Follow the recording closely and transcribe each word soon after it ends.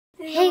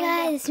Hey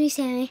guys, it's me,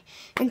 Sammy,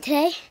 and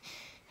today,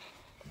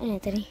 and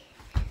Anthony,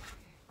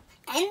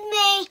 and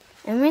me,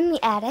 and we're in the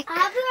attic.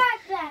 I'll be right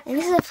back. And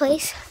this is a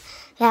place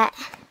that,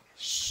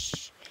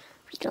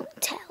 we don't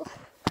tell.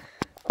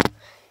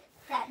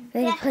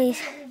 There's a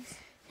place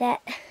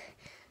that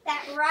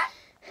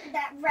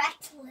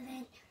rats live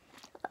in.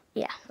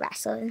 Yeah,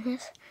 rats live in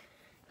this.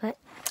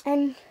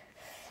 And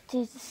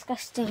there's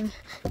disgusting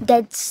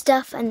dead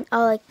stuff and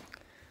all like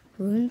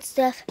ruined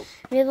stuff.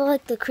 We have all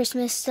like the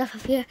Christmas stuff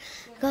up here.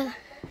 All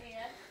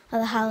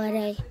the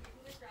holiday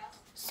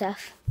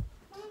stuff.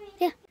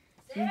 Yeah.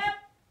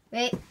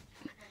 Wait.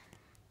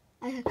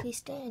 I actually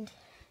stand.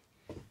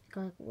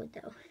 Got like wood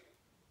though.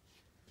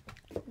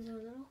 There's a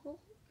little hole.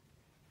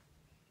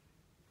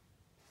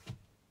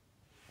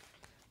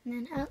 And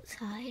then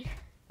outside.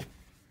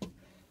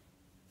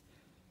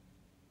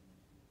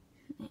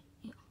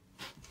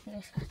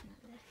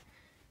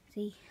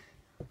 See?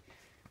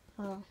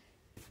 Oh.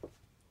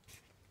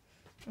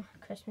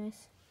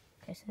 Christmas.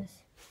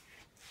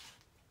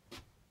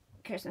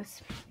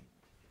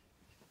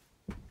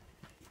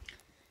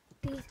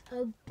 These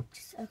are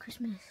just a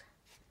Christmas.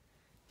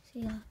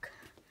 See, look.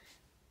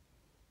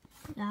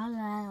 La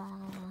la la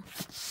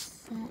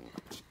la.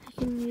 I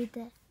can read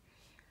that.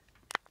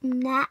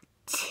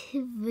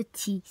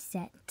 Nativity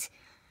set.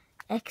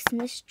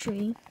 Xmas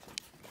tree.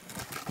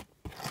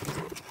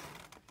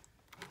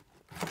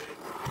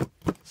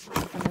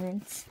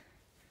 Ornaments.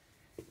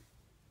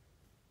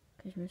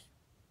 Christmas.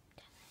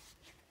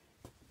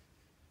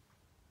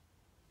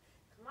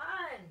 Come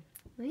on.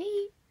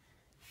 Wait.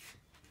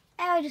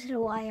 Oh, I just hit a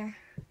wire.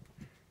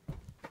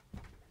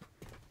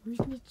 We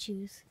need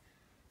shoes.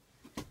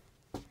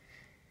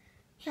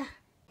 Yeah.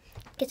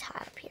 It gets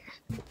hot up here.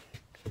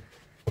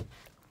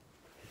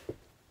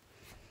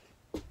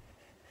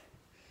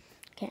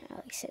 Can't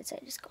really sit, so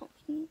I just go.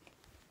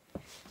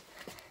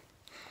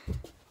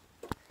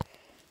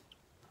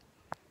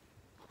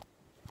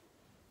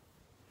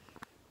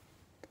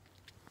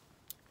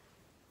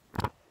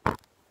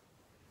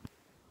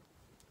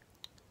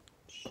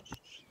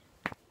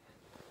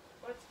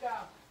 Let's go.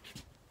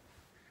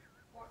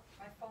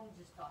 My phone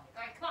just died. All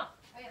right, come on.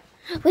 Oh,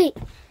 yeah. Wait.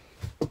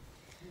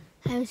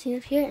 I haven't seen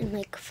up here in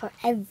like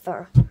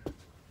forever.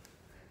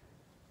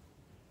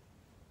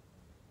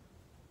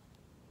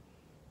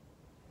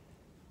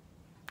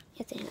 You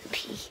have to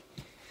pee.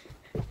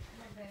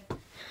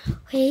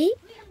 Wait.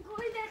 I'm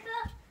going back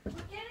up. We're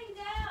getting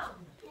down.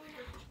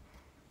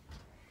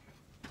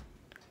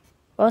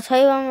 I'll tell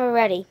you when we're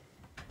ready.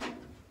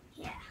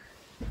 Yeah.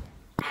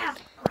 Ow.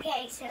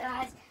 Okay, so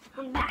guys,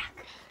 I'm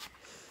back.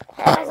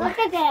 Guys, look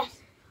at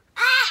this.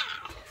 Ah!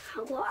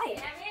 Why?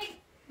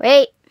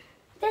 Wait.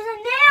 There's a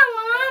nail,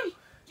 Mom.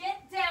 Get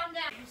down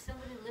now.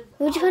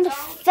 Where'd you find a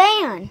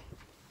fan?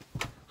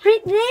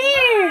 Right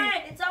there.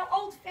 It's our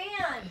old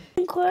fan.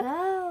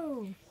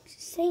 Go.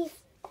 Safely.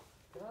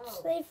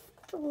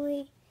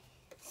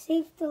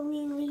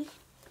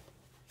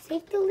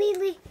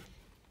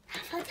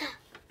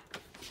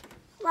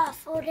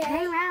 Waffle day.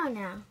 Turn around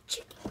now.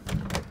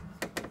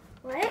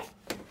 What?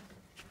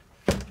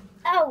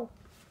 Oh.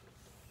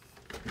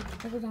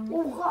 I'll go down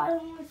Oh there. God, I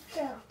almost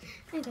fell.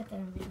 I got that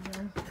on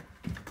video.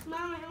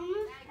 Mom, I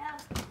almost fell.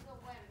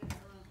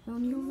 I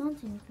don't even want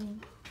anything.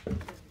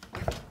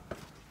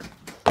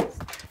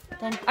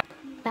 Then,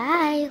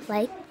 bye.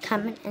 Like,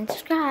 comment, and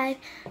subscribe.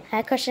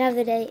 Our question of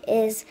the day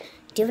is,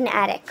 do you have an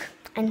attic?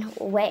 And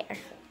where?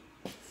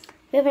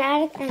 We have an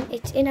attic and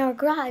it's in our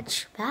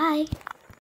garage. Bye.